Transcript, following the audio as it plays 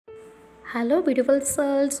Hello beautiful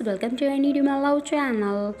souls, welcome to any to my love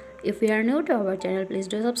channel. If you are new to our channel, please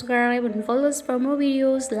do subscribe and follow us for more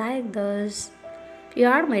videos like this. You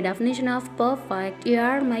are my definition of perfect, you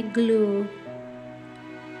are my glue.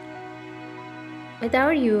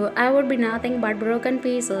 Without you, I would be nothing but broken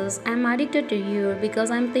pieces. I'm addicted to you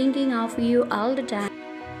because I'm thinking of you all the time.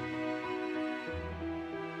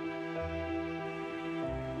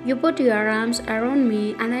 You put your arms around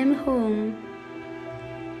me and I'm home.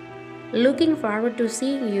 Looking forward to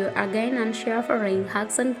seeing you again and sharing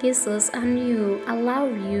hugs and kisses and you. I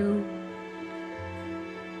love you.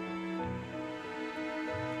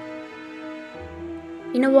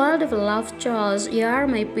 In a world of love chores, you are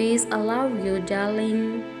my peace. I love you,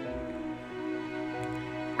 darling.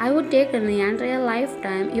 I would take an entire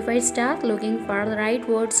lifetime if I start looking for the right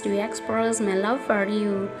words to express my love for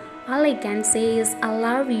you. All I can say is I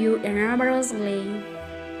love you enormously.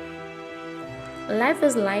 Life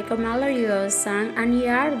is like a melodious song and you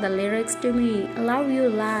are the lyrics to me. I love you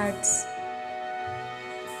lots.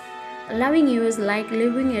 Loving you is like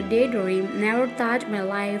living a daydream. Never thought my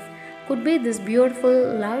life could be this beautiful.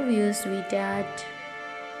 Love you, sweetheart.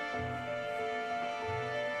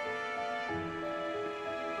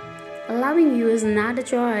 Loving you is not a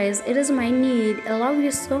choice, it is my need. I love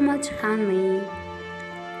you so much, honey.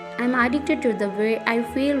 I'm addicted to the way I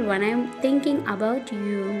feel when I'm thinking about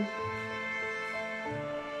you.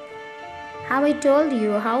 Have I told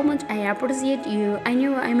you how much I appreciate you? I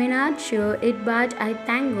know I may not show it, but I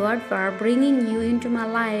thank God for bringing you into my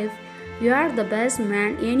life. You are the best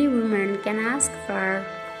man any woman can ask for.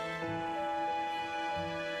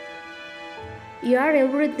 You are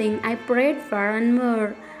everything I prayed for and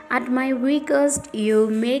more. At my weakest, you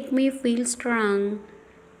make me feel strong.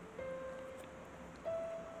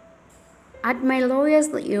 At my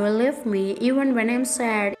lowest, you lift me. Even when I'm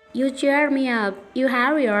sad, you cheer me up. You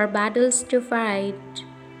have your battles to fight.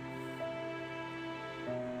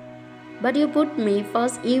 But you put me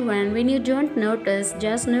first even when you don't notice.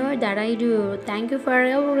 Just know that I do. Thank you for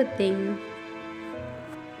everything.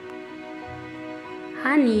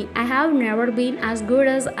 Honey, I have never been as good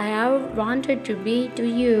as I have wanted to be to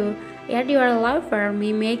you. Yet your love for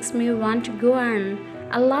me makes me want to go on.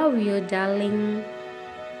 I love you, darling.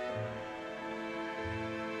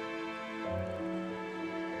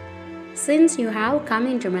 Since you have come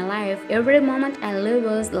into my life, every moment I live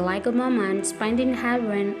is like a moment spent in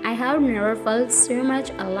heaven. I have never felt so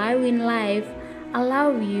much alive in life. I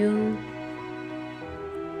love you.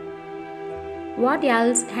 What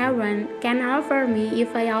else heaven can offer me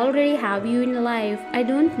if I already have you in life? I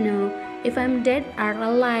don't know if I'm dead or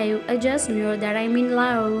alive. I just know that I'm in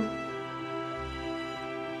love.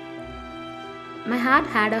 My heart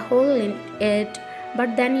had a hole in it.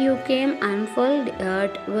 But then you came and filled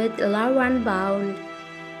it with love unbound.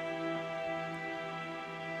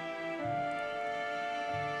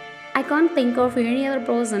 I can't think of any other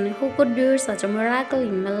person who could do such a miracle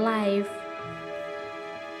in my life.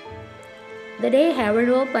 The day heaven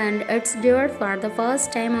opened its door for the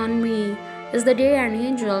first time on me is the day an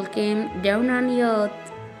angel came down on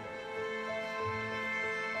earth.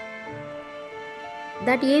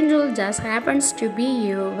 That angel just happens to be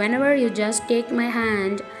you. Whenever you just take my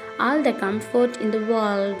hand, all the comfort in the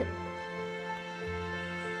world.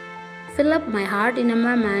 Fill up my heart in a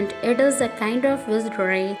moment. It is a kind of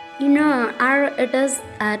victory, or it is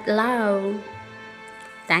at love.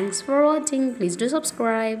 Thanks for watching. Please do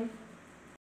subscribe.